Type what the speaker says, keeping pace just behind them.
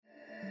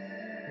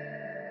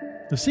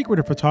The secret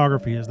of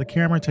photography is the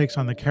camera takes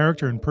on the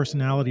character and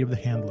personality of the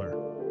handler.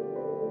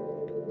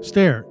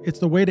 Stare, it's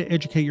the way to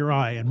educate your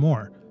eye and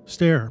more.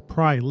 Stare,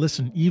 pry,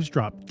 listen,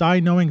 eavesdrop,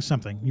 die knowing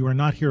something. You are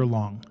not here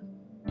long.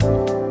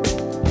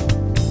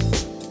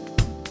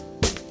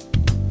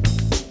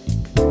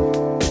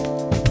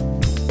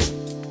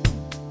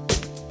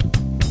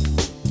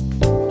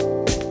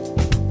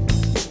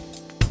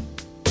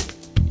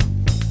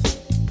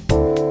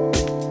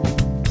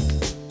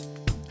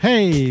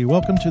 Hey,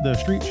 welcome to the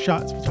Street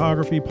Shots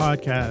Photography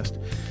Podcast.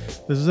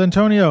 This is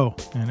Antonio,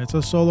 and it's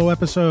a solo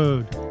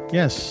episode.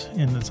 Yes,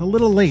 and it's a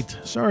little late.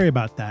 Sorry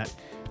about that.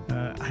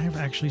 I have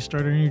actually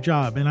started a new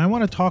job, and I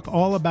want to talk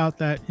all about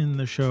that in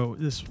the show.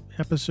 This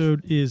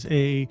episode is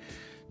a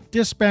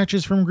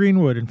Dispatches from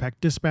Greenwood. In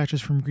fact,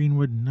 Dispatches from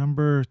Greenwood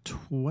number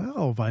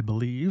 12, I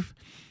believe.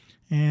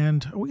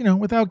 And,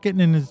 without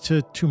getting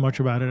into too much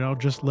about it, I'll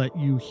just let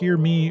you hear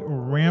me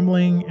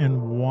rambling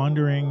and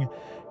wandering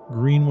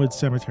Greenwood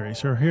Cemetery.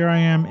 So here I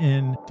am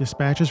in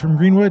Dispatches from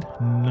Greenwood,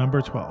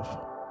 number 12.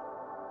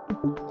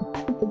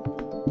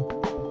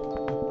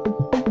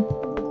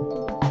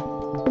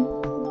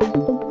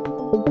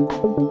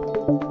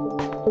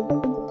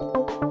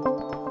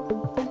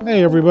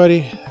 Hey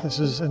everybody, this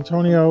is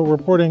Antonio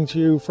reporting to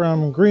you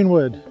from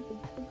Greenwood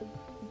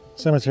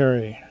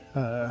Cemetery.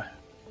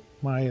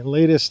 My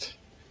latest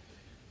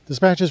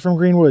Dispatches from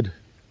Greenwood.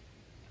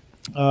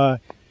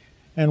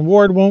 And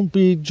Ward won't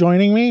be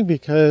joining me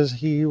because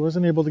he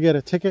wasn't able to get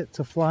a ticket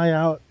to fly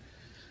out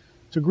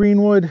to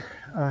Greenwood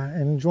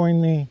and join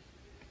me.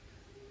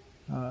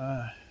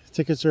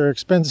 Tickets are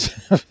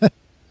expensive.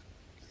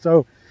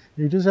 So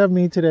you just have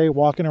me today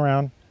walking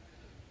around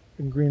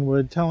in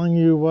Greenwood telling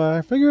you,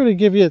 I figured I'd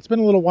give you, it's been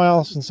a little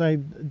while since I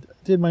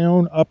did my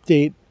own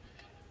update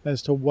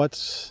as to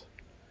what's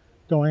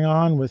going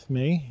on with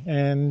me.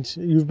 And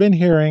you've been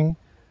hearing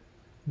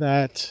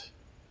that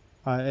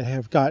I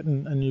have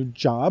gotten a new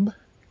job.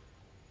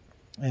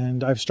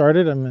 And I've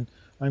started.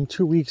 I'm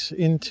 2 weeks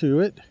into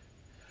it.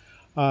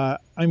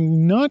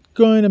 I'm not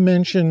going to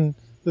mention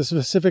the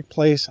specific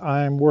place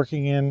I'm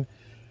working in,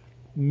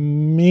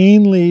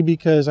 mainly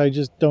because I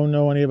just don't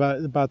know any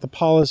about the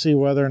policy,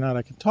 whether or not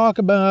I can talk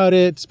about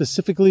it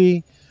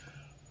specifically.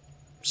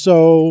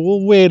 So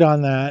we'll wait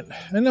on that.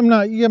 And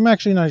I'm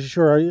actually not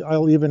sure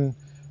I'll even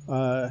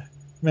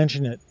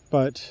mention it.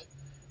 But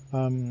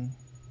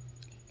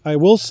I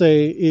will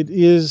say it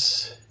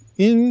is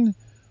in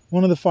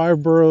one of the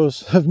 5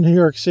 boroughs of New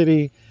York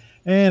City,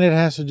 and it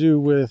has to do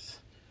with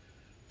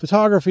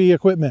photography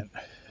equipment,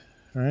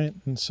 all right?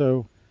 And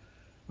so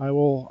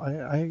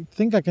I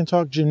think I can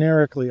talk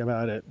generically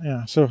about it.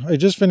 Yeah, so I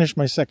just finished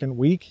my second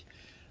week.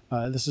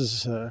 This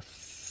is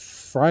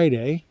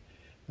Friday,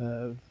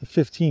 the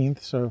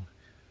 15th, so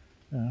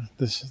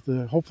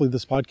hopefully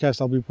this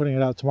podcast, I'll be putting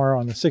it out tomorrow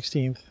on the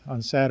 16th,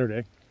 on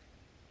Saturday.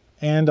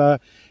 And I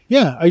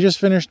just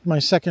finished my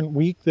second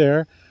week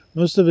there.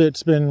 Most of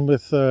it's been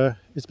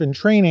it's been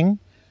training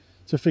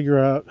to figure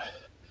out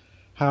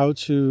how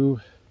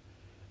to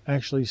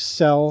actually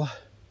sell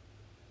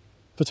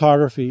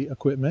photography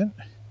equipment,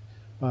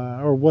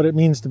 or what it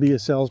means to be a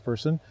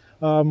salesperson.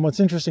 What's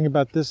interesting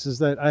about this is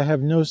that I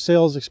have no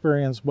sales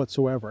experience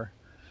whatsoever.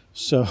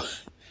 So,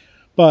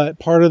 but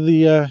part of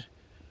the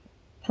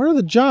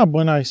job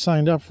when I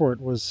signed up for it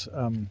was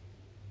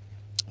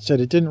said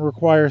it didn't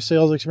require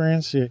sales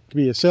experience. You could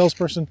be a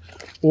salesperson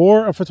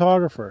or a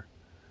photographer.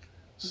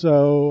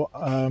 So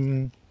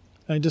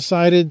I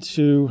decided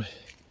to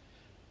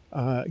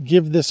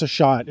give this a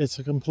shot. It's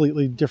a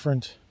completely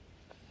different,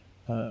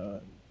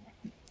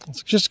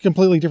 it's just a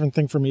completely different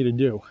thing for me to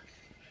do.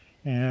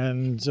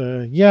 And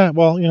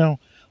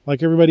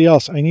like everybody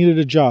else, I needed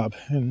a job.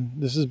 And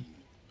this is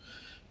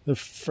the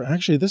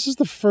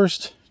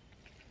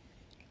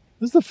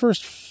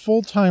first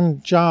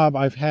full-time job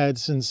I've had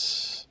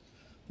since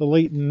the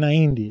late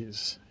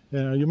 90s.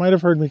 You might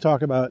have heard me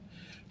talk about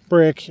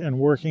Brick and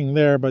working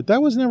there, but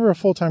that was never a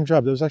full-time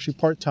job. That was actually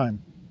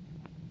part-time.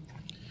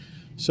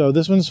 So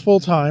this one's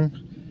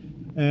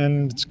full-time,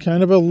 and it's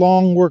kind of a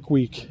long work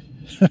week.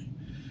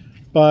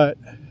 But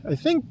I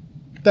think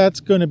that's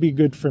going to be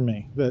good for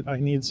me, that I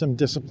need some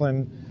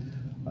discipline.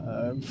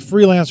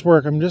 Freelance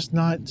work, I'm just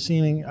not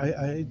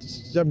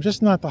I'm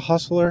just not the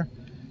hustler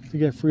to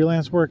get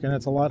freelance work, and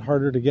it's a lot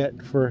harder to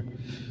get for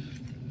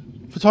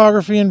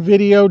photography and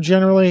video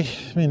generally.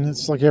 I mean,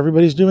 it's like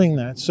everybody's doing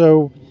that.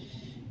 So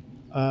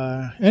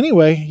I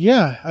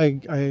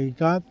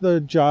got the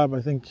job,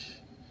 I think,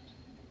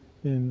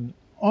 in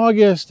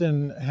August,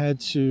 and had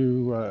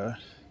to,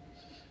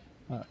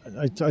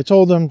 I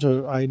told them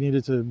I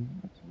needed to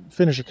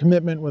finish a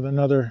commitment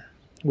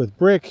with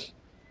Brick,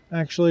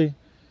 actually,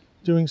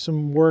 doing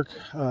some work,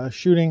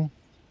 shooting.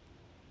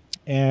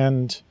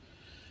 And,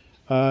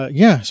 so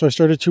I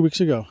started 2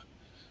 weeks ago.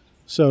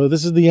 So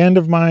this is the end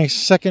of my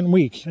second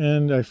week,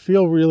 and I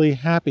feel really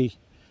happy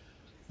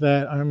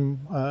that I'm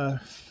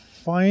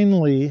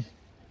finally,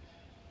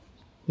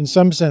 in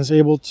some sense,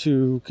 able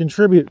to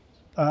contribute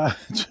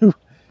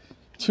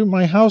to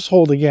my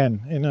household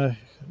again in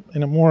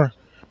a more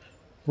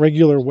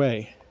regular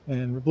way.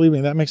 And believe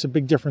me, that makes a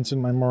big difference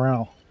in my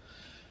morale.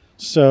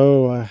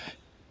 So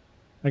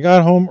I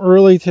got home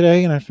early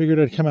today, and I figured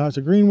I'd come out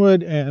to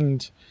Greenwood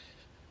and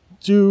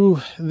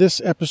do this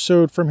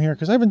episode from here,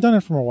 because I haven't done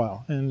it for a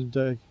while. And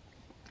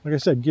like I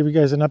said, give you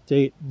guys an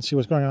update and see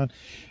what's going on.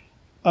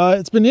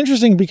 It's been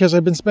interesting because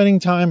I've been spending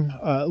time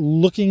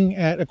looking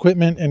at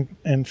equipment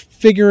and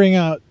figuring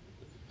out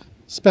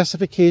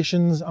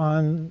specifications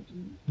on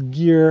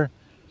gear.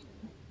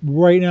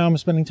 Right now I'm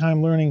spending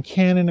time learning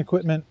Canon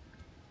equipment.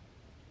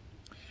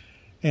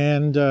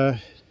 And,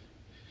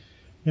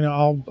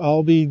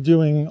 I'll be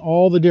doing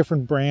all the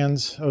different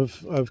brands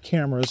of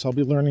cameras. I'll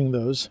be learning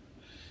those.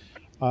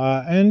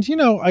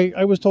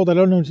 I was told I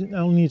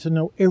don't need to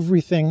know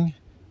everything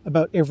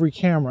about every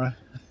camera.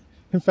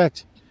 In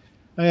fact,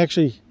 I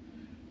actually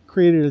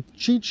created a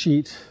cheat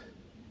sheet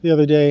the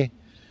other day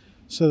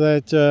so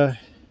that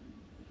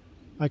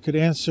I could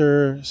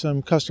answer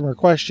some customer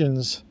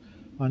questions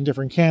on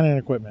different Canon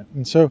equipment.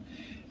 And so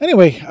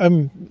anyway,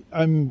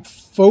 I'm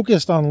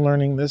focused on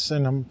learning this,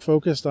 and I'm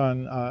focused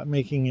on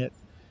making it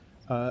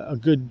a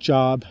good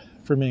job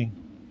for me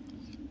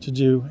to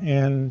do.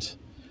 And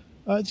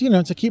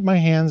to keep my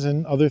hands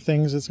in other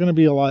things. It's going to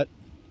be a lot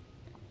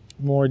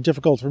more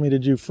difficult for me to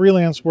do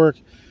freelance work,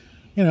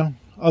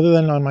 other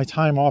than on my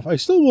time off. I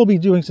still will be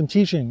doing some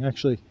teaching,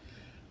 actually.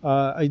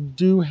 I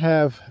do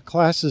have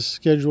classes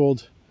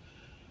scheduled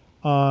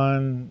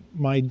on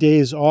my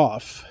days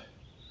off.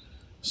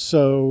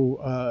 So,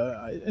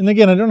 and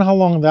again, I don't know how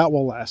long that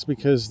will last,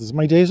 because this is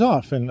my days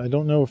off, and I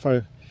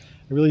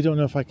really don't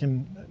know if I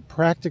can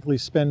practically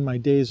spend my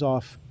days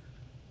off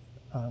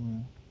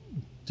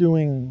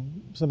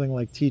doing something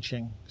like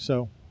teaching.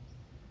 So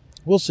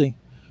we'll see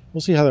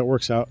how that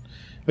works out.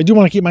 I do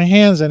want to keep my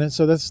hands in it,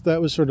 so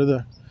that was sort of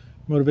the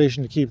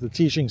motivation to keep the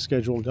teaching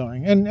schedule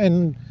going.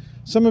 And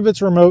some of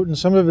it's remote, and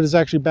some of it is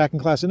actually back in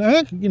class.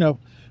 And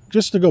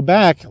just to go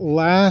back,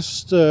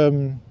 last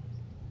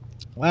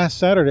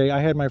Saturday I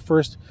had my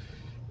first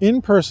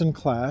in-person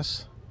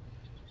class,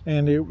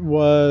 and it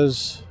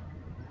was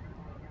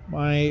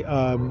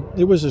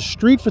a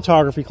street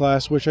photography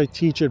class, which I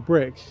teach at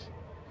Brick.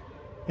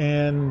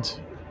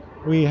 And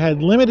we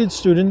had limited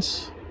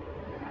students,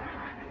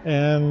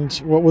 and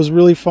what was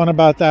really fun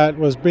about that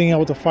was being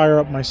able to fire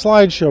up my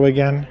slideshow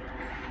again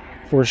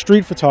for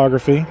street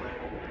photography,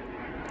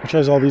 which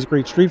has all these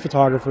great street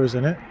photographers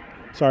in it.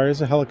 Sorry,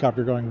 there's a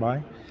helicopter going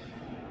by.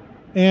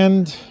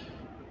 And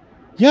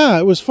yeah,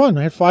 it was fun.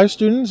 I had 5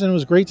 students, and it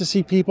was great to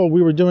see people.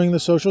 We were doing the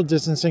social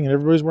distancing, and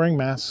everybody was wearing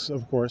masks,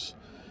 of course.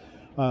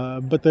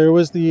 But there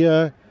was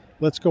the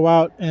let's go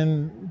out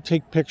and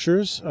take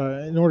pictures.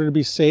 In order to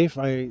be safe,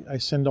 I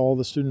send all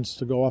the students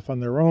to go off on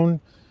their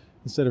own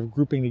instead of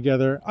grouping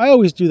together. I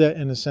always do that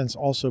in a sense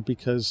also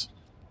because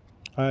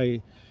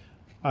I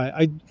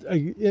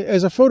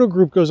as a photo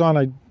group goes on,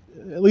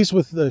 at least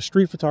with the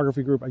street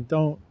photography group, I'm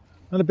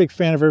not a big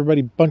fan of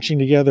everybody bunching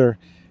together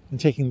and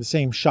taking the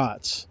same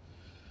shots.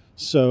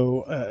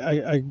 So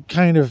I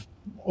kind of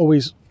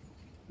always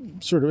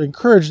sort of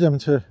encourage them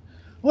to,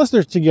 unless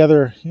they're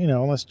together,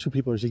 unless 2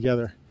 people are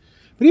together.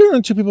 But even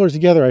when 2 people are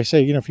together, I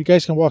say, if you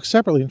guys can walk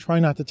separately and try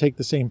not to take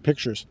the same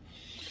pictures.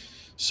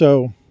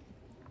 So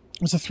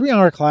it's a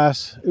 3-hour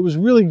class. It was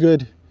really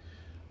good.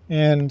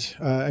 And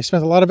I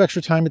spent a lot of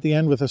extra time at the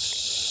end with a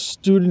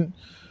student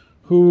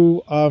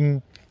who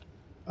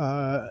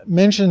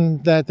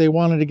mentioned that they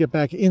wanted to get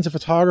back into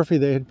photography.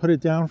 They had put it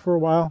down for a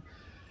while.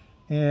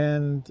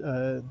 And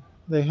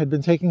they had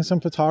been taking some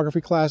photography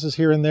classes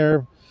here and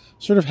there,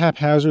 sort of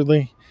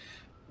haphazardly.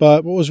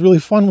 But what was really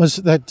fun was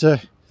that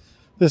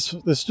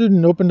the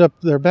student opened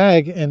up their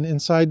bag, and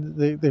inside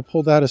they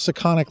pulled out a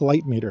Sekonic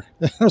light meter.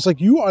 I was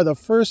like, you are the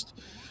first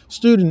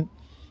student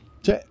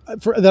that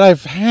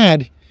I've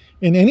had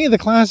in any of the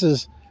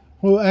classes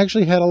who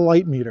actually had a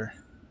light meter.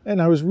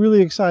 And I was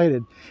really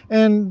excited.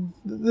 And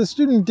the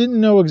student didn't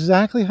know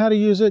exactly how to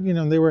use it.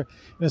 They were,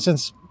 in a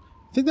sense,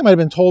 I think they might have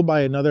been told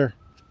by another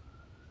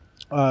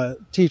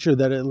teacher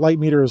that a light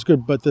meter was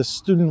good, but the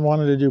student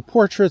wanted to do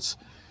portraits,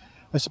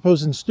 I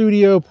suppose in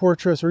studio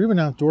portraits or even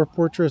outdoor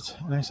portraits.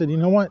 And I said, you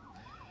know what?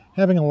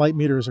 Having a light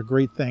meter is a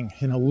great thing.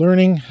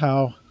 Learning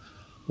how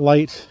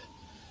light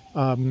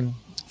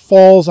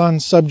falls on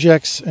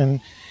subjects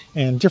and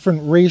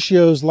different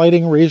ratios,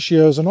 lighting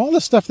ratios, and all the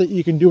stuff that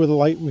you can do with a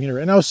light meter.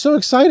 And I was so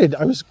excited.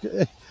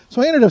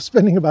 So I ended up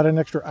spending about an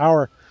extra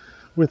hour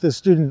with this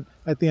student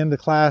at the end of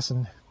class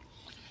and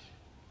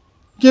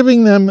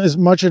giving them as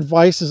much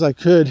advice as I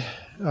could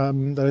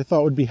that I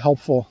thought would be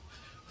helpful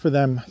for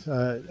them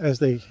as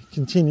they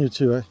continue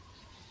to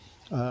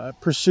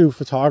pursue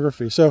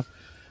photography. So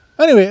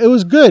anyway, it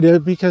was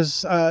good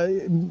because,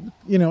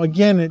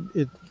 again,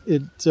 it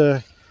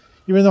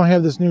even though I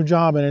have this new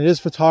job and it is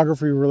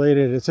photography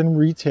related, it's in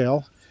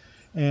retail,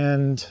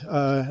 and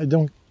I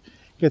don't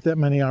get that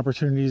many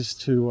opportunities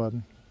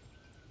to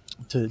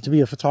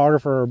be a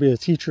photographer or be a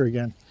teacher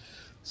again.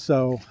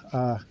 So,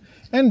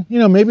 and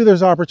maybe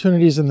there's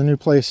opportunities in the new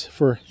place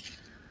for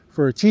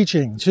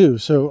teaching too.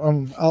 So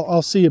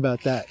I'll see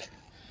about that.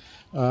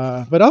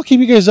 But I'll keep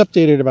you guys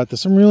updated about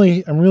this. I'm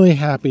really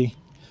happy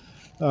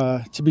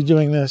to be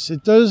doing this.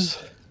 It does.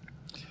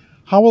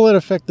 How will it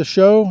affect the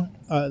show?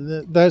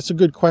 That's a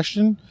good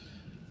question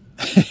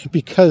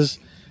because,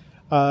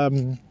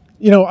 I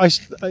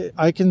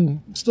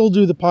can still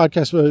do the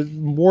podcast, but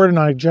Ward and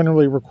I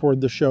generally record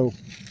the show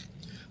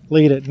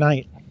late at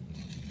night.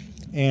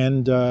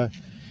 And,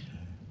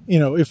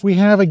 if we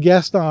have a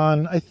guest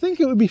on, I think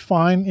it would be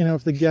fine,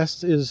 if the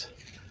guest is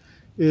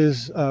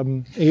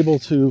able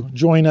to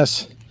join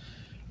us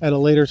at a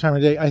later time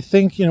of day. I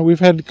think, we've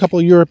had a couple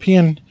of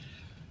European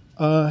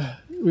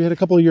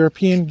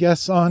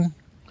guests on,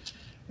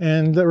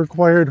 and that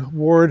required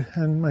Ward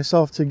and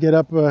myself to get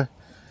up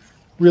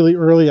really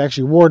early.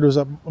 Actually, Ward was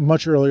up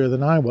much earlier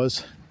than I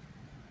was,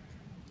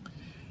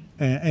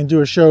 and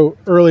do a show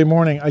early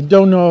morning. I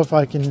don't know if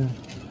I can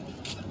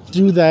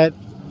do that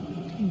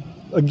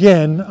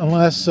again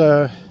unless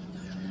I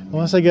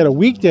get a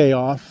weekday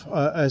off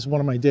as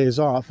one of my days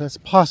off. That's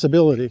a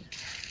possibility.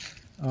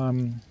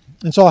 And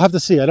so I'll have to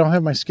see. I don't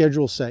have my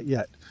schedule set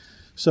yet.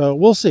 So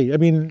we'll see. I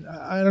mean,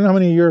 I don't know how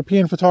many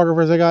European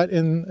photographers I got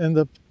in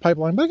the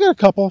pipeline, but I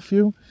got a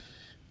few,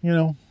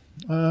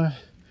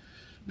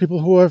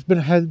 people who have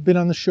been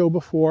on the show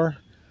before.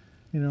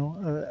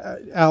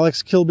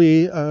 Alex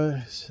Kilby,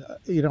 I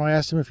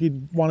asked him if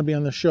he'd want to be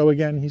on the show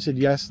again. He said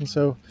yes. And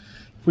so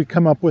if we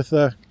come up with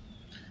a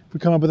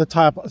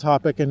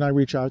topic and I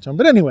reach out to him.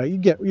 But anyway, you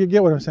get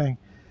what I'm saying.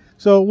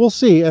 So we'll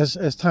see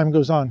as time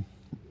goes on.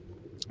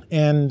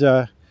 And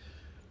I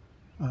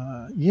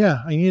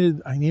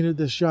needed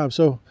this job.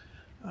 So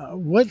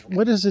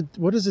what has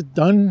it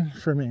done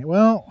for me?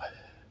 Well,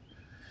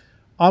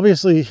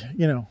 obviously,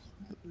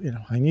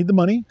 I need the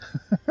money,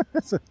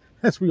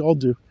 as we all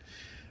do.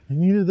 I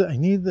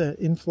need the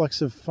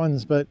influx of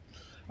funds. But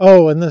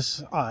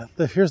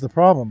here's the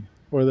problem,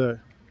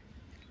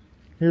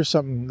 here's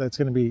something that's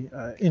going to be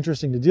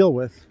interesting to deal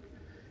with,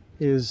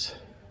 is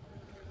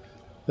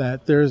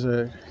that there's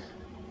a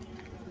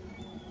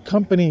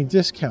company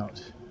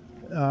discount.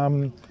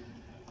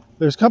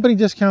 There's company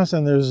discounts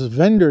and there's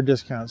vendor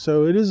discounts.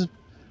 So it is,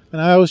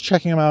 and I was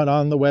checking them out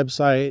on the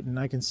website, and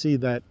I can see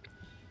that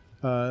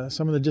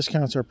some of the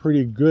discounts are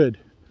pretty good.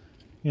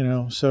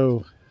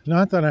 So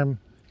not that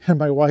and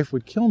my wife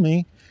would kill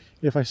me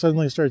if I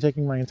suddenly started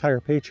taking my entire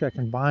paycheck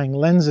and buying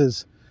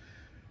lenses,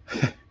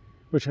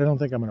 which I don't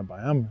think I'm going to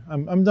buy.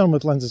 I'm done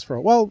with lenses for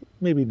a while. Well,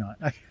 maybe not.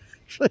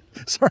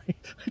 Sorry,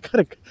 I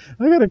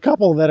got a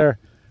couple that are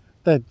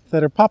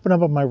popping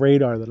up on my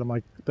radar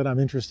that I'm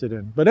interested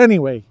in. But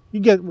anyway, you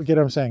get what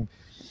I'm saying.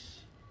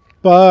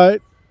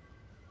 But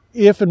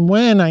if and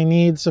when I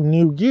need some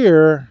new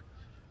gear,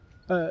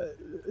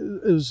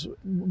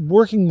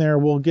 working there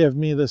will give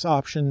me this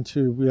option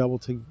to be able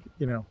to,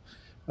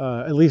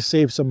 at least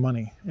save some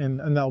money, and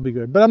that'll be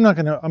good. But I'm not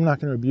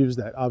gonna abuse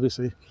that.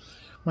 Obviously,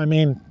 my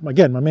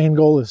main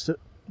goal is to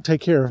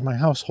take care of my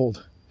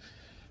household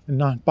and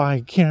not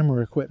buy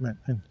camera equipment.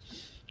 And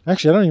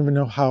actually, I don't even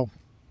know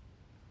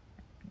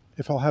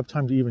if I'll have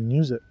time to even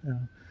use it,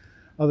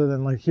 other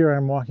than like here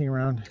I'm walking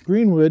around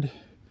Greenwood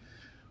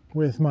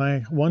with my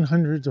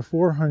 100 to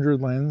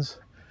 400 lens.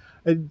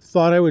 I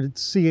thought I would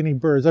see any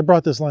birds. I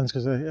brought this lens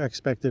because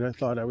I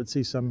thought I would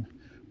see some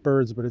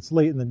birds, but it's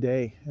late in the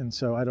day, and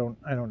so I don't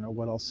know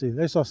what I'll see.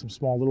 I saw some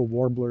small little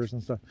warblers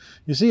and stuff.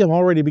 You see, I'm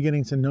already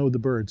beginning to know the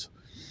birds.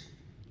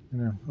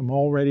 I'm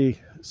already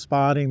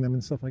spotting them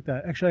and stuff like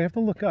that. Actually, I have to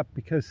look up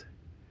because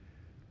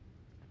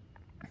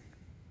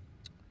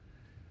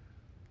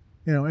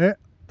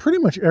pretty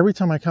much every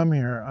time I come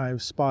here,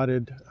 I've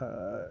spotted,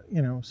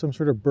 some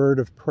sort of bird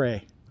of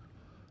prey.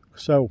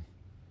 So,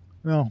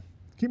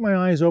 keep my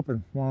eyes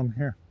open while I'm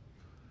here.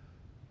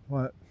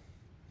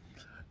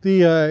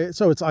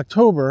 So it's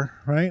October,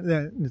 right?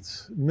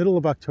 It's middle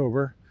of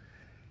October.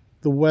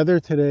 The weather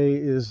today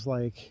is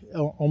like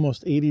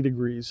almost 80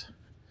 degrees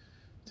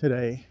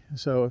today.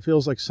 So it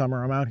feels like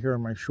summer. I'm out here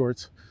in my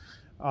shorts.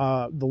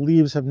 The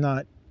leaves have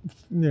not,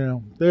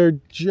 they're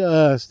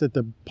just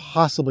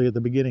possibly at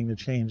the beginning to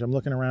change. I'm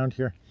looking around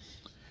here,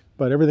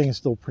 but everything is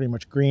still pretty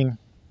much green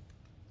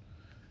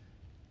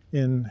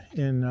in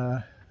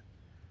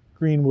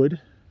Greenwood.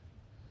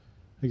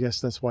 I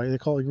guess that's why they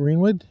call it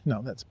Greenwood.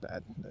 No, that's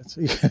bad.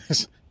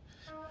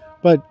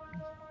 But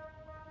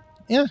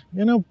yeah,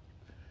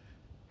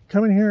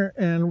 coming here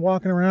and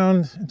walking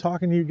around and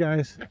talking to you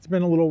guys, it's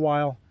been a little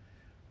while,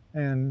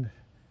 and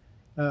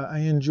I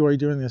enjoy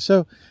doing this.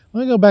 So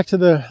let me go back to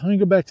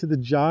the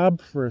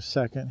job for a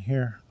second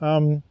here.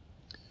 I'm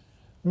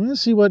going to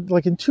see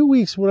in 2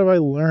 weeks, what have I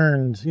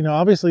learned?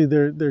 Obviously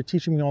they're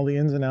teaching me all the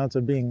ins and outs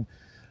of being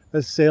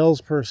a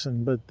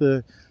salesperson, but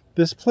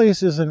this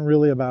place isn't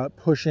really about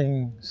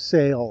pushing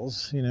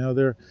sales.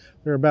 They're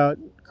about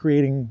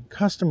creating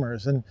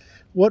customers. And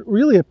what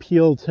really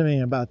appealed to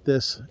me about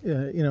this,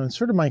 and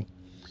sort of my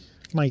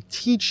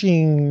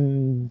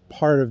teaching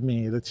part of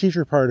me, the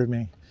teacher part of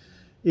me,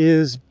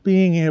 is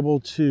being able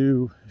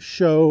to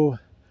show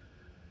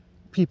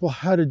people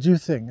how to do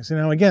things.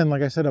 Again,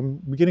 like I said,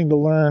 I'm beginning to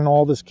learn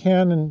all this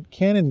Canon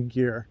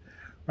gear,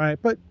 right?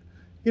 But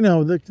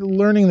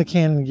learning the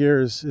Canon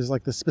gear is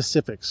like the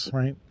specifics,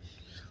 right?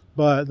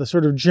 but the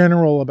sort of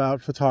general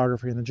about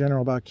photography and the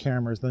general about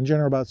cameras, and the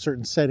general about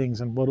certain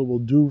settings and what it will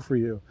do for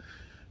you.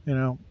 You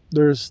know,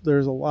 there's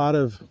a lot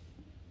of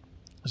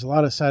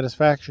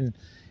satisfaction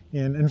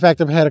in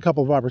fact, I've had a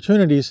couple of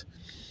opportunities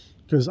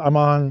because I'm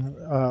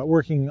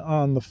working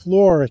on the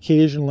floor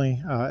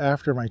occasionally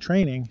after my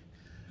training.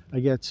 I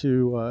get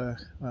to,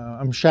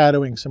 I'm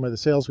shadowing some of the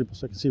salespeople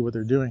so I can see what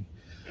they're doing.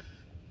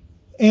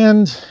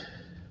 And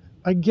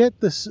I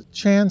get this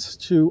chance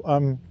to,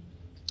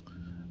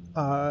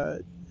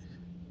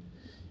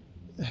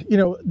 you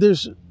know,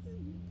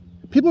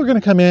 people are going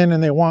to come in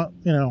and they want,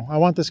 you know, I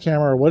want this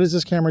camera, or what does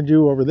this camera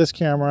do over this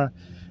camera?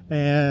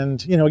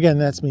 And, you know, again,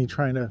 that's me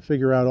trying to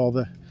figure out all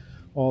the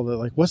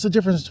like, what's the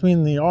difference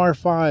between the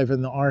R5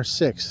 and the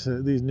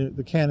R6,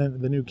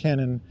 the new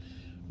Canon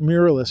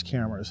mirrorless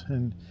cameras,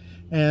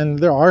 and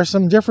there are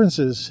some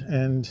differences,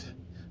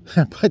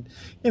 but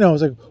you know,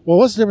 it's like, well,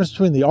 what's the difference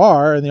between the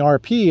R and the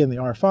RP and the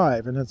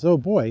R5? And it's, oh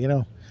boy, you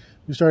know,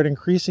 you start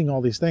increasing all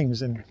these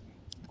things, and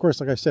of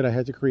course, like I said, I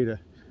had to create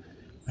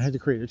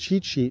a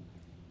cheat sheet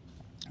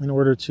in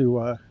order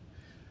to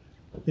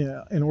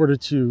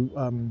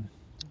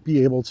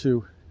be able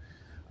to.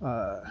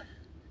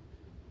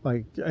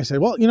 Like I said,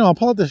 well, you know, I'll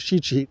pull out this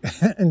cheat sheet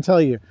and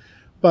tell you.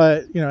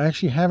 But, you know,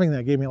 actually having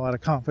that gave me a lot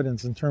of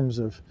confidence in terms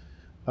of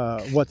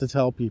what to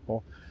tell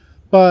people.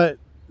 But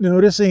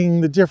noticing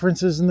the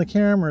differences in the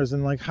cameras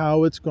and like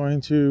how it's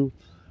going to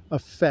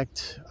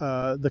affect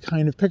the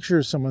kind of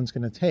pictures someone's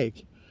going to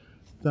take.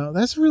 Now,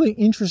 that's really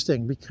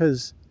interesting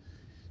because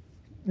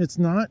it's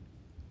not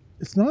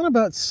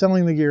about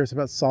selling the gear, it's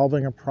about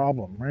solving a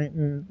problem, right?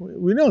 And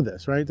we know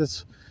this, right?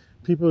 That's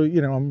people,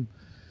 you know,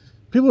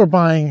 people are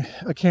buying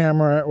a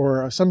camera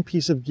or some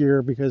piece of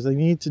gear because they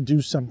need to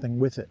do something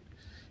with it,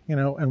 you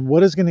know, and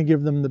what is going to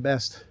give them the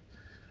best,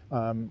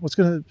 what's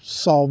going to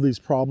solve these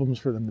problems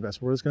for them the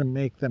best, what is going to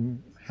make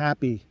them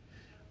happy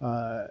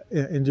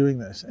in doing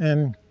this.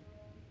 And,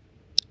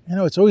 you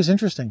know, it's always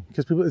interesting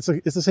because people, it's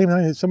the same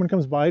thing. Someone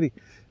comes by and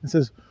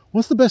says,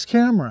 what's the best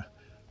camera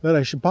that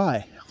I should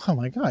buy? Oh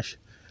my gosh,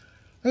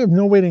 I have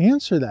no way to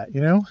answer that, you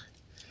know,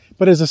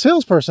 but as a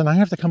salesperson, I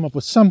have to come up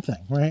with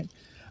something, right?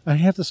 I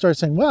have to start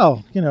saying,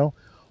 well, you know,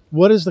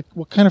 what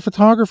kind of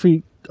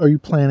photography are you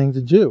planning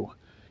to do?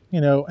 You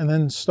know, and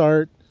then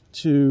start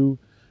to,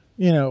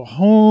 you know,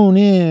 hone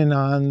in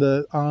on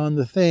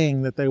the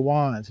thing that they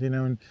want, you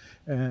know,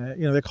 and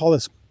you know, they call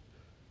this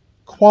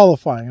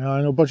qualifying. Now,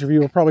 I know a bunch of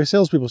you are probably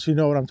salespeople, so you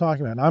know what I'm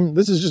talking about.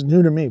 This is just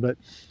new to me, but,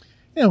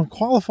 you know,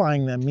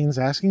 qualifying them means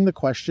asking the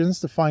questions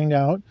to find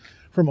out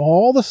from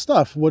all the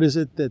stuff, what is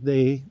it that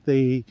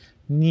they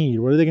need?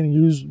 What are they going to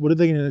use? What are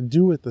they going to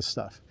do with the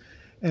stuff?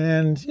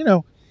 And, you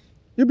know,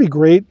 it'd be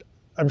great,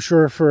 I'm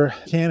sure, for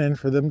Canon,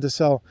 for them to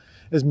sell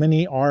as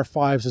many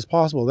R5s as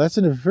possible. That's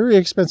a very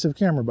expensive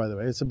camera, by the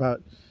way. It's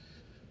about,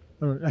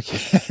 I've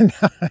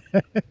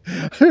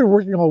been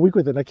working all week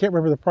with it. I can't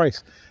remember the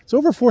price. It's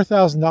over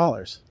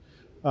 $4,000.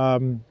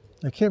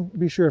 I can't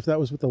be sure if that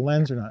was with the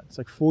lens or not. It's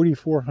like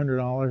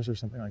 $4,400 or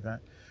something like that.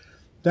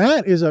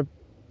 That is a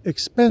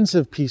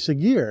expensive piece of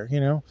gear,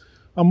 you know.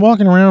 I'm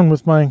walking around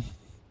with my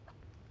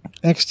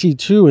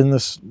X-T2 in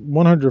this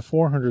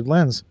 100-400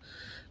 lens.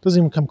 It doesn't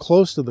even come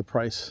close to the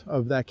price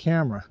of that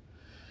camera,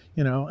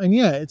 you know. And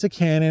yeah, it's a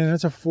Canon and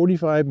it's a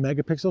 45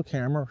 megapixel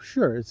camera.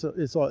 Sure, it's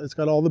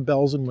got all the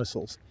bells and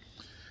whistles.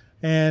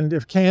 And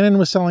if Canon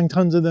was selling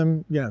tons of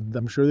them, yeah,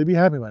 I'm sure they'd be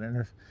happy about it.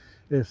 And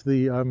if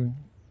the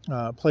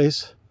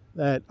place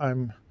that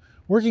I'm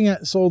working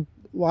at sold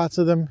lots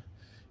of them,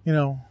 you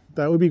know,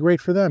 that would be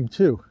great for them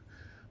too.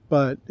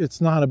 But it's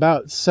not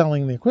about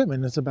selling the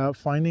equipment. It's about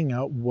finding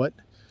out what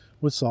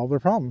would solve their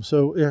problem.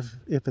 So if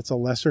it's a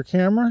lesser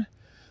camera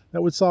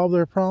that would solve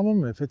their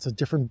problem, if it's a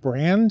different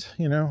brand,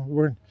 you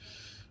know,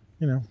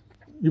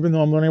 even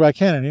though I'm learning about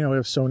Canon, you know, we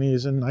have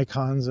Sonys and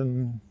Nikons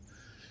and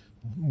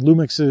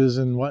Lumixes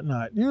and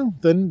whatnot, you know,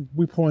 then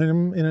we point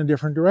them in a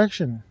different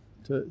direction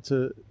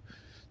to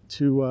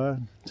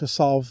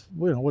solve,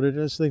 you know, what it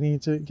is they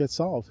need to get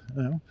solved,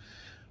 you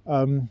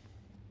know.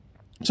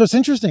 So it's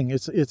interesting.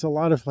 It's a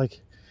lot of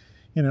like,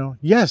 you know,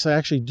 yes, I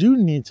actually do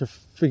need to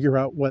figure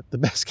out what the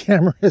best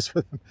camera is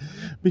for them,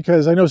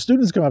 because I know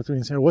students come up to me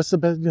and say, what's the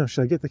best, you know,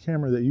 should I get the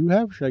camera that you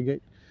have? Should I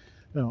get,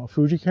 you know, a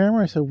Fuji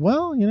camera? I said,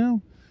 well, you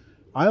know,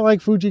 I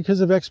like Fuji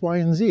because of X, Y,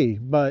 and Z,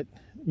 but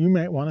you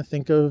might want to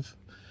think of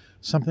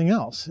something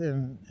else.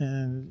 And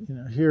you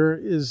know,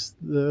 here is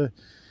the,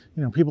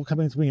 you know, people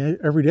coming to me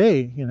every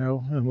day, you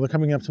know, and they're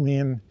coming up to me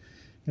and,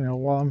 you know,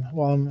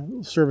 while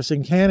I'm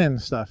servicing Canon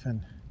stuff,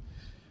 and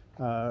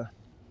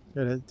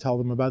got to tell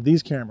them about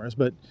these cameras.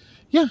 But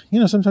yeah, you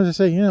know, sometimes I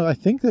say, you know, I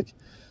think that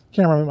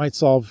camera might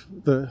solve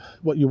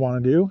what you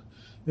want to do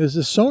is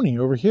the Sony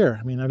over here.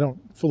 I mean, I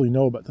don't fully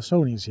know about the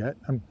Sonys yet.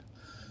 I'm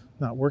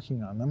not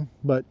working on them,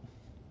 but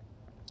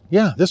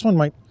yeah, this one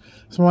might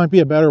be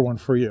a better one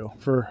for you,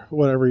 for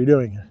whatever you're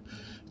doing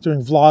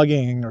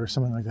vlogging or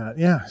something like that.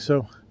 Yeah.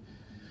 So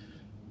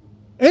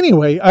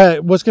anyway,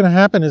 what's going to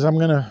happen is I'm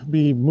going to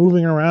be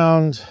moving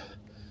around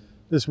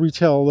this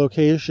retail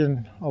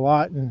location a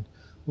lot and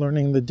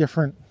learning the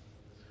different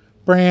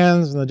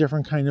brands and the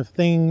different kind of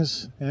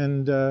things,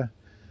 and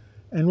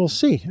we'll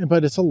see.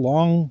 But it's a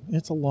long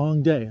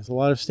day. It's a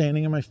lot of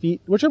standing on my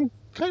feet, which I'm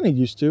kind of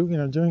used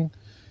to,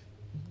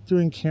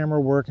 doing camera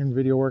work and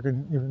video work,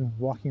 and even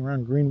walking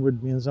around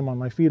Greenwood means I'm on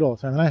my feet all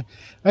the time. And I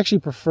actually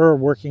prefer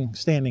working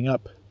standing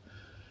up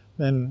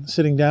than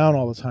sitting down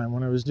all the time.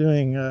 When I was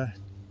doing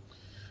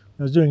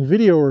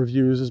video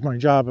reviews as my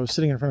job, I was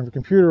sitting in front of a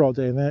computer all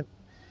day, and that,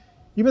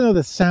 even though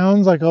that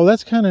sounds like, oh,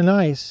 that's kind of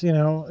nice,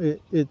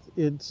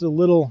 it's a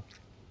little,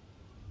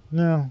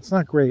 no, it's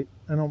not great.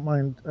 I don't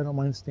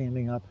mind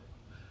standing up.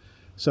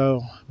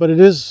 So, but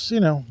it is,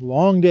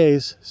 long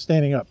days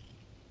standing up.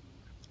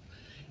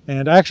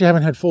 And I actually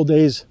haven't had full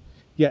days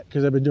yet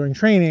because I've been doing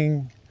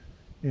training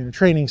in a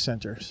training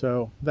center.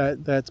 So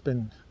that's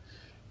been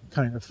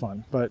kind of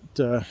fun. But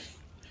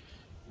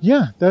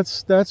yeah,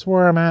 that's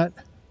where I'm at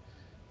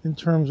in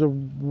terms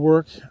of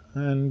work.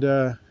 And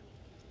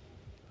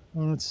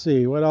let's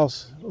see, what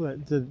else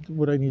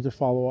would I need to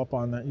follow up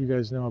on that you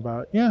guys know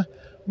about? Yeah,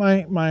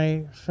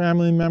 my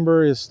family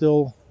member is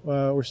still,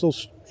 we're still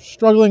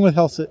struggling with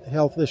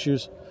health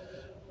issues,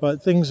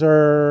 but things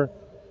are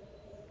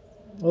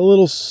a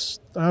little,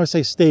 I would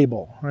say,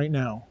 stable right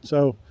now.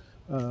 So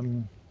I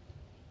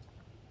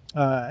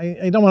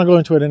don't want to go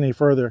into it any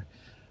further.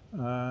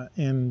 But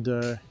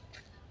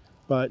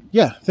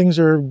yeah, things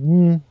are,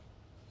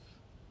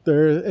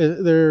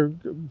 they're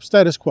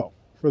status quo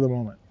for the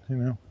moment,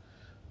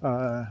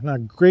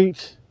 not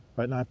great,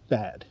 but not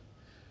bad.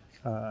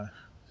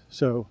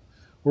 So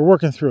we're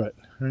working through it,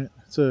 right?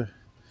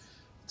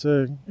 It's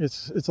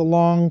a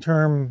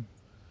long-term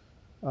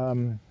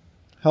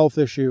health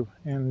issue,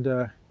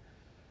 and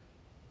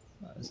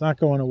it's not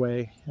going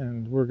away,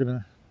 and we're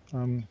gonna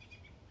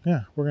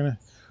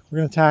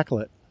tackle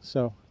it.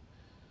 So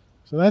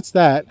that's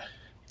that,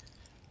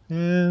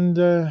 and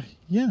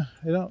yeah,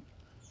 I don't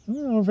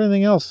know if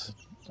anything else.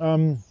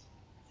 I'm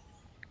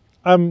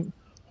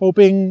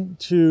hoping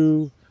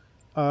to.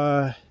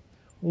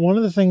 One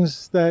of the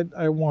things that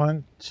I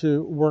want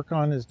to work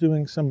on is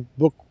doing some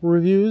book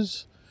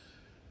reviews.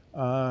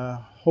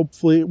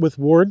 Hopefully with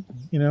Ward,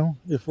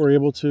 if we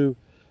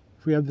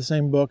have the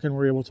same book and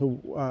we're able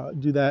to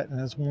do that. And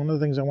that's one of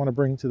the things I want to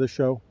bring to the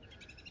show.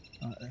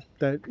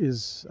 That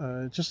is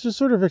just to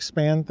sort of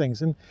expand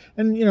things. And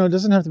it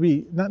doesn't have to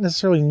be, not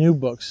necessarily new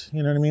books,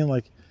 you know what I mean?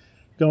 Like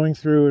going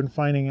through and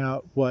finding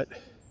out what,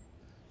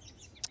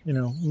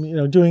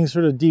 doing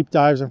sort of deep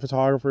dives on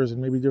photographers and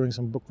maybe doing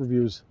some book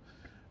reviews.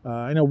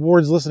 I know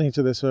Ward's listening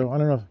to this, so I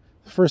don't know if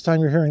the first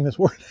time you're hearing this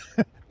word.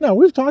 No,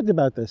 we've talked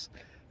about this.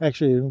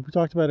 Actually, we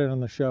talked about it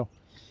on the show.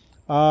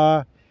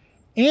 And,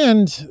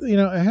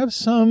 I have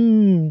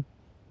some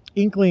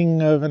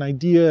inkling of an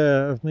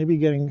idea of maybe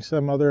getting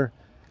some other,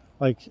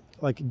 like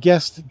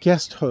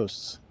guest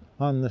hosts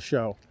on the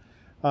show.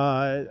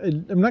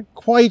 I'm not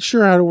quite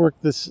sure how to work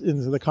this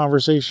into the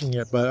conversation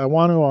yet, but I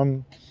want to,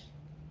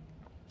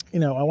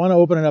 I want to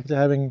open it up to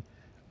having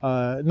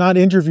not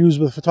interviews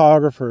with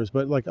photographers,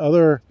 but like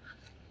other,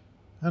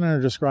 I don't know how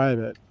to describe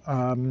it.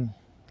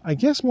 I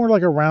guess more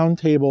like a round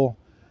table,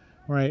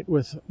 right?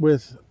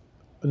 With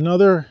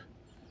another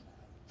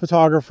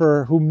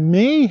photographer who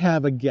may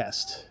have a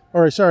guest,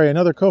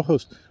 another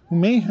co-host who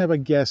may have a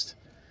guest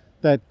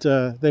that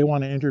they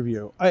want to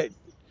interview. I'm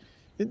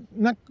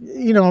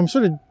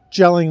sort of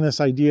gelling this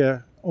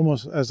idea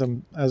almost as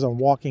I'm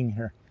walking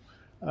here.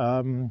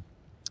 And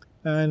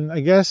I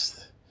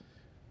guess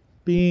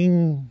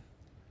having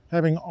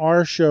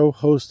our show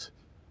host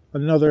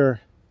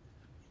another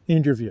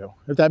interview,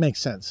 if that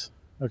makes sense,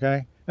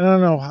 okay? And I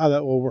don't know how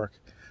that will work,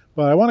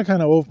 but I want to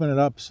kind of open it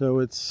up so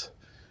it's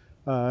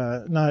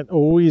not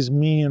always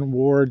me and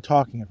Ward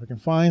talking. If I can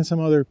find some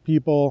other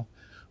people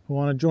who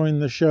want to join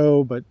the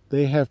show, but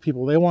they have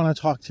people they want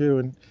to talk to,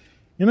 and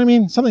you know what I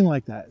mean? Something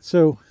like that.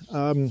 So,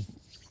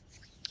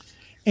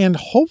 and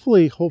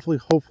hopefully,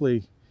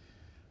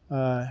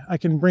 I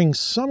can bring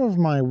some of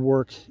my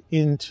work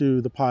into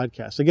the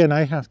podcast. Again,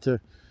 I have to,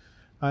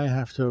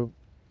 I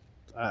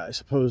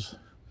suppose,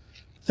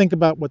 think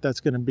about what that's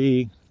going to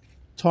be,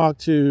 talk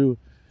to,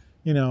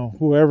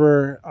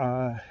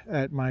 whoever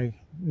at my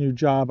new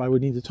job I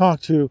would need to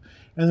talk to,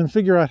 and then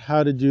figure out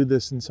how to do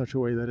this in such a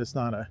way that it's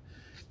not a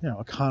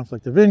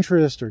conflict of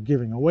interest or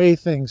giving away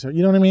things, or,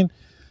 you know what I mean?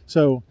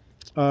 So,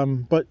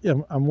 but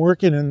I'm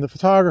working in the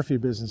photography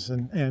business,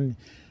 and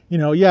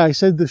I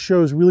said the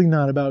show is really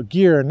not about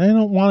gear, and I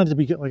don't want it to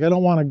be like, I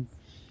don't want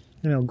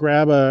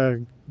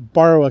to,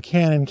 borrow a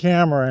Canon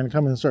camera and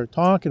come and start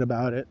talking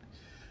about it.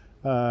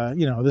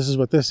 This is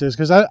what this is,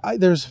 because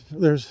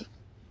there's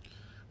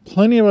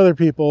plenty of other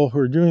people who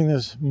are doing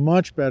this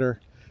much better,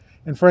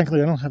 and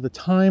frankly, I don't have the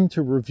time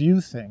to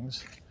review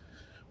things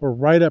or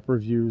write up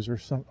reviews or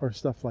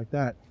stuff like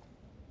that.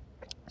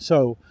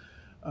 So,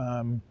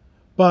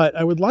 but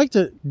I would like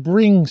to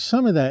bring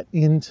some of that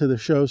into the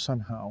show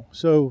somehow.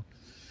 So,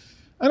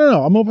 I don't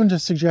know. I'm open to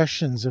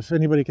suggestions if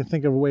anybody can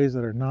think of ways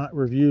that are not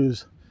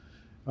reviews,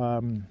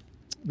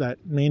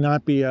 that may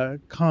not be a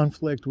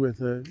conflict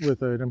with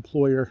an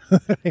employer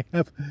that I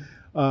have,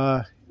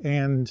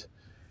 and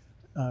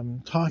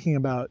talking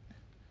about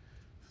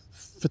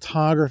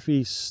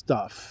photography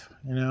stuff,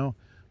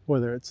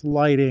 whether it's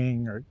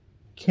lighting or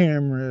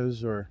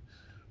cameras or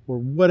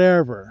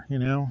whatever,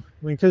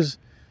 because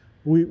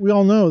we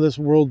all know this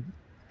world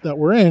that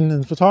we're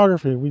in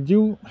photography, we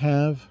do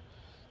have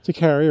to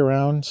carry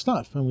around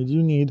stuff, and we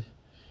do need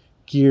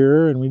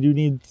gear, and we do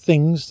need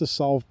things to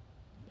solve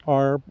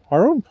our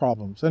own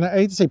problems. And I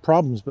hate to say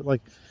problems, but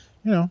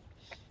you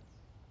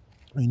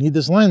need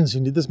this lens,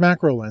 you need this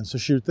macro lens to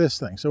shoot this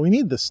thing. So we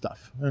need this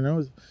stuff,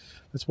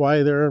 That's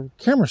why there are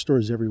camera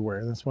stores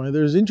everywhere. That's why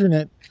there's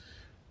internet.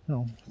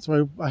 That's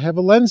why I have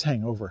a lens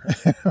hangover.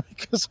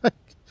 Because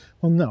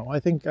I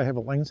think I have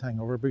a lens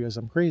hangover because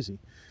I'm crazy.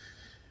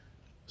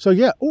 So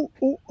yeah.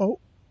 Oh,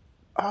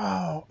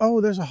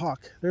 there's a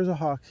hawk. There's a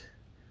hawk.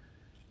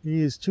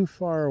 He is too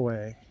far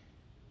away.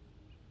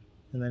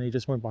 And then he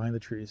just went behind the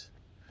trees.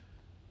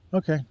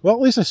 Okay. Well,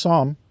 at least I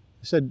saw him.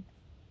 I said,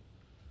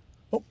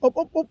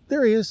 oh,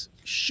 there he is.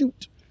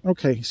 Shoot.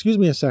 Okay, excuse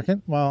me a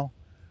second. Well,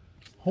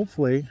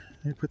 hopefully,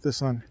 let me put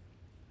this on.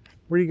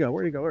 Where'd he go?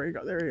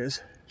 There he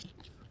is.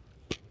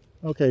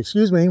 Okay,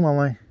 excuse me while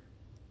I...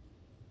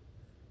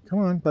 Come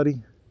on,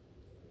 buddy.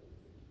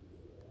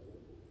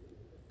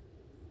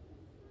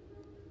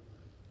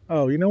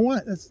 Oh, you know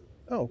what?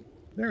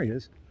 There he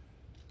is.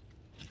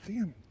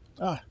 Damn.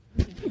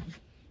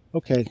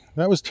 Okay,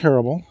 that was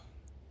terrible.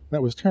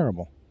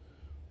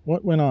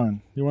 What went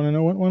on? You want to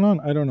know what went on?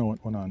 I don't know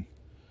what went on.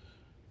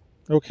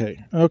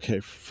 Okay,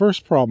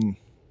 first problem.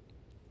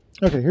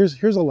 Okay,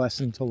 here's a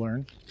lesson to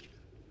learn.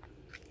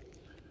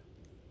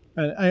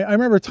 And I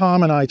remember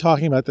Tom and I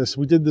talking about this.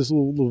 We did this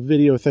little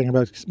video thing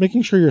about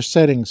making sure your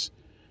settings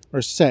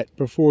are set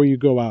before you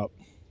go out.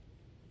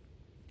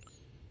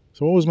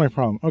 So what was my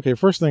problem? Okay,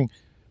 first thing,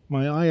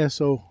 my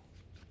ISO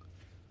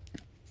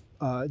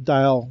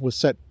dial was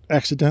set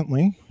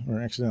accidentally.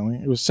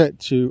 It was set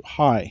to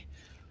high.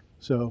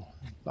 So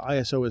the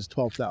ISO is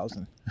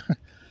 12,000.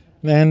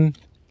 Then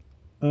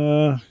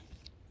my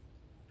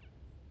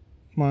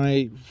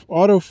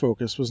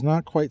autofocus was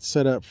not quite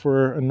set up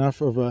for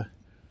enough of a...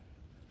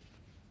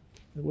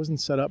 It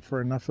wasn't set up for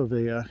enough of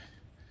a...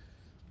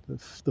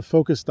 the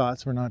focus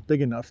dots were not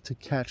big enough to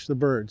catch the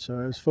bird. So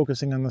I was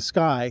focusing on the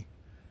sky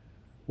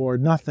or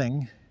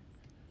nothing.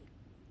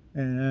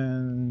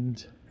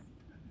 And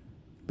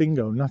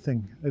bingo,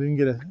 nothing. I didn't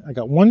get I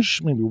got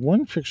maybe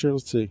one picture.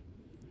 Let's see.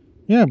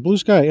 Yeah, blue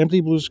sky,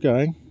 empty blue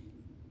sky.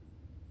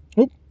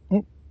 Oh,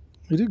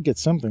 we did get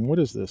something. What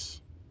is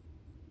this?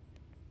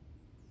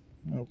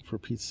 Oh, for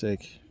Pete's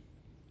sake.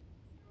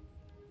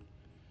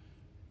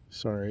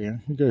 Sorry, you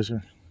guys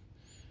are...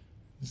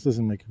 This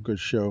doesn't make a good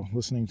show,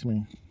 listening to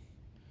me.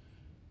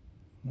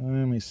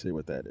 Let me see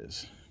what that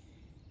is.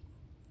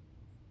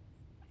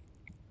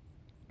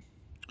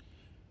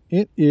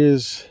 It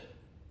is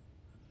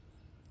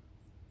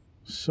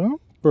some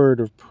bird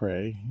of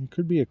prey. It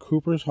could be a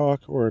Cooper's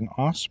hawk or an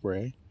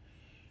osprey.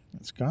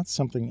 It's got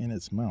something in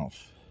its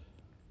mouth.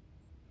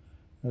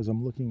 As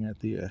I'm looking at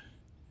the...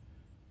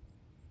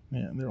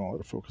 yeah, they're all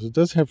out of focus. It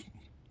does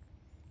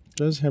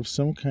have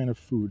some kind of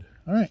food.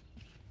 All right.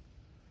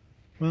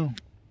 Well,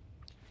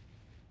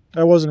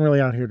 I wasn't really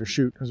out here to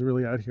shoot. I was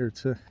really out here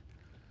to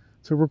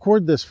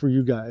record this for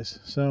you guys.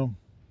 So,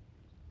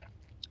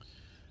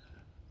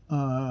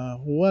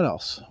 what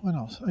else?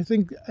 I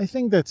think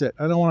that's it.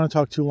 I don't want to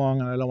talk too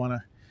long, and I don't want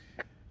to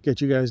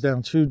get you guys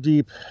down too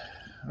deep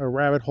a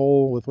rabbit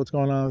hole with what's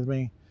going on with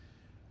me.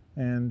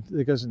 And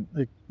it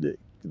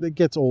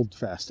gets old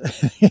fast.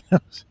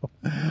 So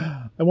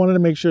I wanted to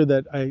make sure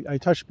that I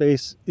touch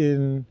base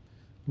in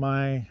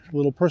my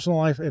little personal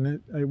life,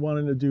 and I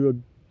wanted to do a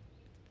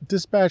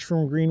dispatch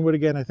from Greenwood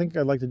again. I think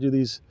I'd like to do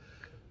these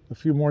a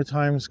few more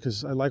times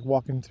because I like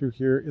walking through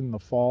here in the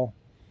fall,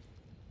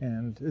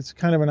 and it's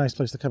kind of a nice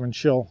place to come and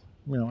chill,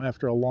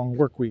 after a long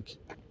work week.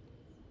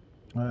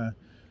 I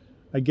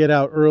get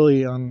out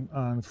early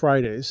on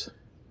Fridays,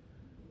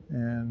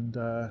 and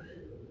I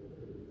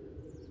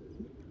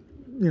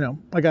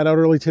got out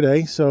early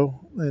today, so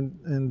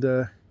and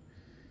that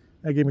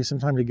gave me some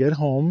time to get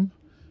home,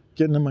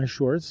 get into my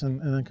shorts, and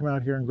then come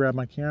out here and grab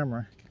my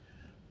camera.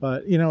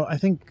 But I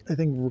think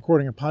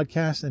recording a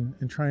podcast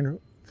and trying to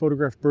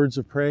photograph birds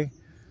of prey,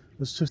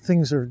 those two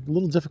things are a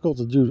little difficult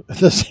to do at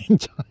the same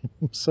time.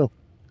 So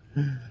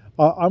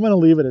I'm going to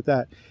leave it at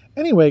that.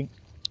 Anyway,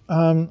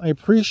 I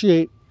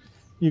appreciate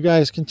you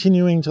guys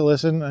continuing to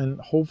listen, and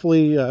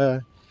hopefully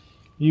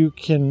you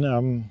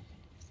can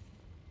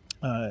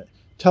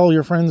tell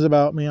your friends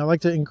about me. I like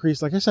to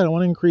increase, like I said, I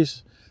want to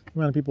increase the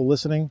amount of people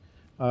listening.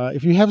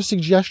 If you have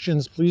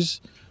suggestions,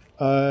 please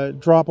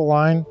drop a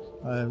line.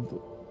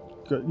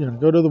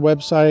 Go to the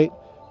website,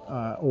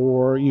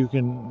 or you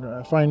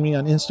can find me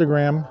on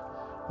Instagram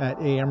at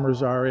AM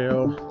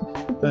Rosario.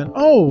 Then,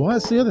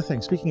 that's the other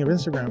thing. Speaking of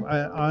Instagram,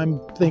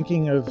 I'm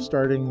thinking of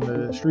starting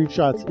the Street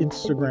Shots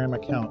Instagram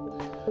account,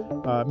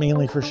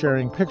 mainly for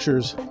sharing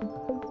pictures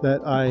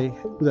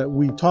that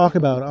we talk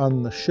about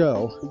on the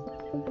show.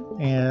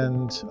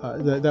 And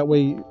that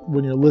way,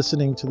 when you're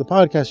listening to the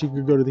podcast, you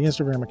could go to the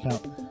Instagram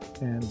account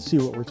and see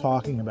what we're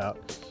talking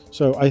about.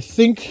 So I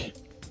think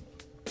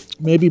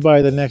maybe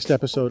by the next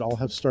episode, I'll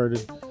have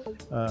started.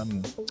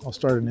 I'll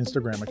start an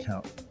Instagram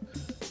account.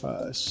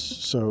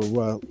 So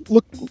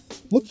look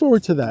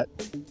forward to that.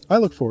 I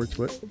look forward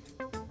to it.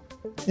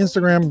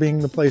 Instagram being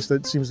the place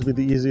that seems to be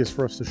the easiest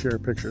for us to share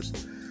pictures.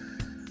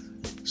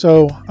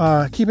 So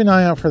keep an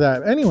eye out for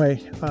that.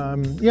 Anyway,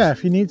 yeah,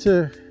 if you need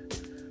to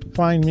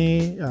find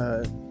me,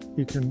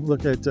 you can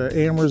look at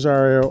AM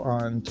Rosario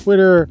on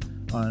Twitter,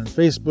 on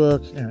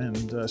Facebook,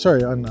 and on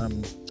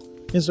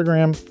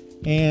Instagram,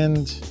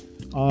 and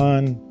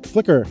on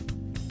Flickr.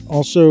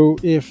 Also,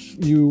 if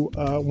you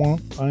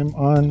want, I'm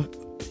on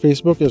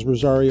Facebook as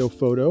Rosario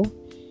Photo,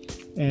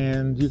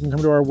 and you can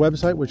come to our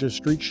website, which is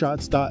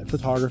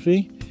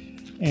streetshots.photography.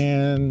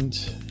 And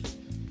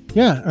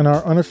yeah, and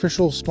our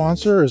unofficial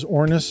sponsor is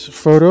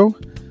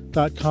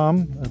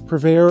ornisphoto.com, a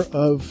purveyor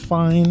of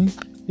fine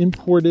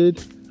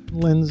imported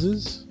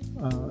lenses.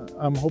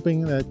 I'm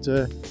hoping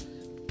that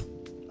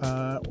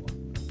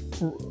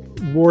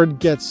Ward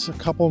gets a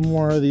couple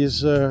more of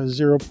these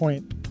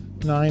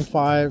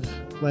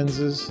 0.95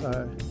 lenses.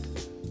 I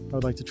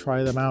would like to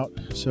try them out.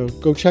 So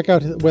go check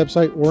out the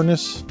website,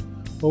 Ornis,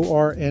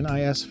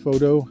 ORNIS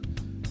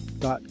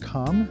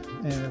photo.com,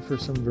 and for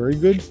some very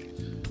good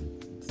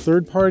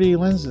third-party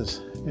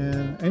lenses.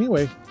 And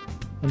anyway,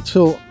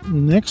 until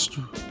next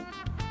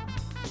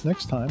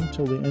time,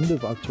 till the end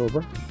of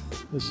October,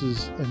 this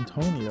is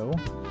Antonio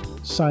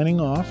signing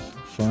off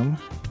from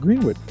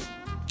Greenwood.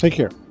 Take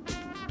care.